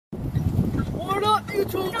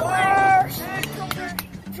YouTubers!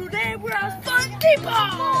 Today we're at Fun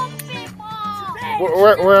Depot!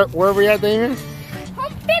 Where are we at, Damien?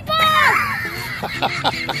 Home Depot!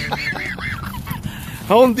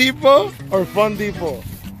 Home Depot or Fun Depot?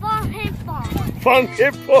 Fun Depot! Fun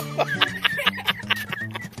Depot!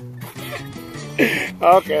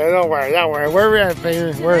 Okay, don't worry. Where are we at,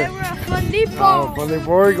 Damien? Today we're at Fun Depot! Oh, Fun Depot.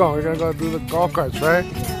 Where are we going? We're gonna go do the golf carts, right?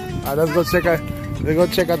 Alright, let's go check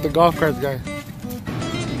out the golf carts, guys.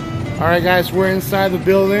 Alright, guys, we're inside the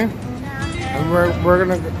building, and we're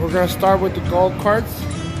gonna start with the golf carts.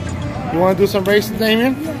 You want to do some racing,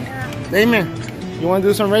 Damien? Yeah. Damien, you want to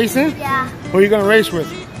do some racing? Yeah. Who are you gonna race with?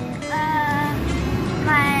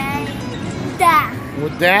 My dad.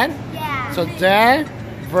 With Dad? Yeah. So Dad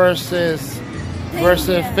versus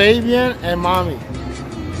Fabian and Mommy,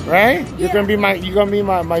 right? Yeah. You're gonna be my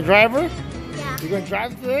driver. Yeah. You gonna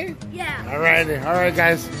drive today? Yeah. All right,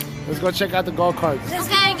 guys. Let's go check out the golf carts.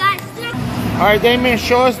 Okay, guys. All right, Damien,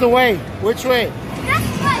 show us the way. Which way?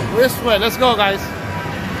 This way. This way. Let's go, guys.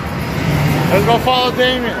 Let's go follow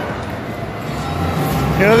Damien.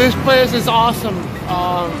 You know, this place is awesome.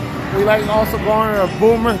 We like also going to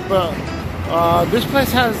Boomer, but this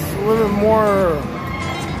place has a little bit more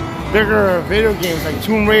bigger video games like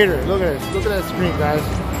Tomb Raider. Look at this. Look at that screen, guys.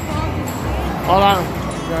 Hold on.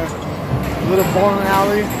 Okay. A little bowling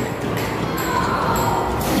alley.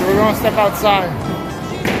 So we're gonna step outside.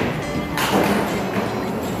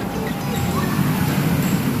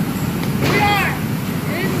 We are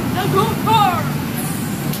in the go kart.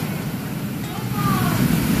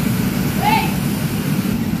 Hey.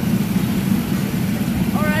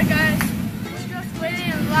 All right, guys. We're just waiting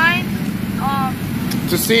in line.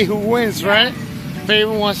 To see who wins, right?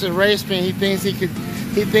 Fabian wants to race me. He thinks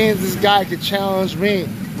this guy could challenge me.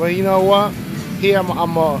 But you know what?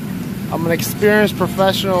 I'm an experienced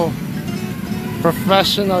professional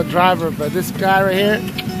driver. But this guy right here,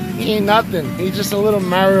 he ain't nothing. He's just a little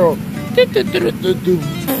Mario.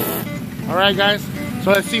 All right, guys.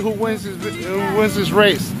 So let's see who wins this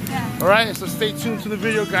race. All right. So stay tuned to the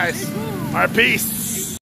video, guys. All right. Peace.